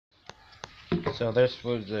So this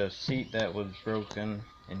was the seat that was broken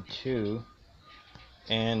in two,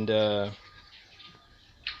 and I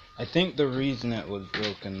think the reason it was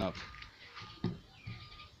broken up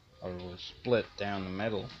or was split down the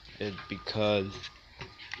middle is because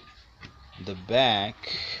the back,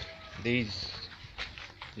 these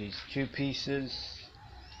two pieces,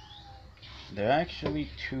 they're actually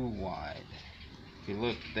too wide. If you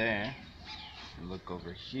look there and look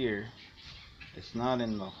over here, it's not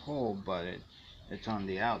in the hole, but it's on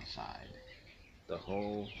the outside. The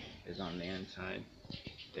hole is on the inside.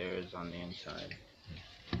 There is on the inside.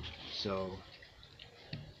 So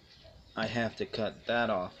I have to cut that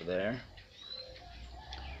off there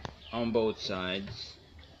on both sides,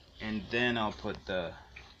 and then I'll put the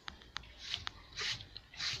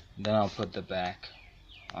back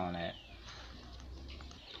on it.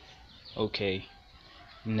 Okay,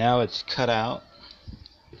 now it's cut out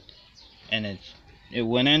and it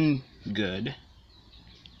went in good.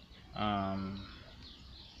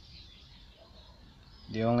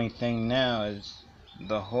 The only thing now is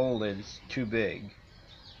the hole is too big.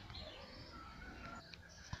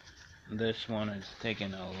 This one is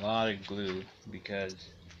taking a lot of glue because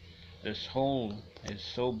this hole is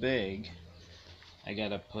so big. I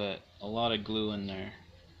gotta put a lot of glue in there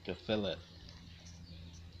to fill it.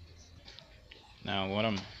 Now what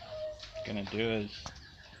I'm gonna do is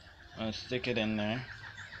I'm gonna stick it in there,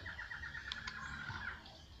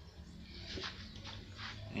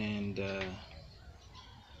 and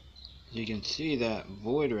you can see that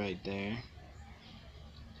void right there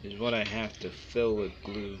is what I have to fill with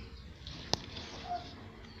glue.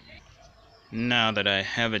 Now that I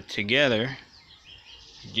have it together,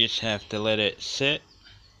 you just have to let it sit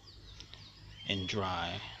and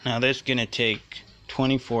dry. Now this is gonna take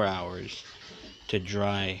 24 hours to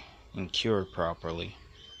dry and cure properly.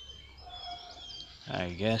 I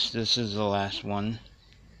guess this is the last one,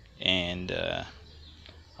 and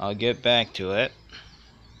I'll get back to it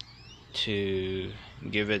to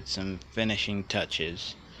give it some finishing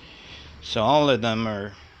touches. So all of them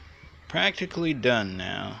are practically done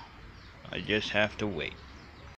now. I just have to wait.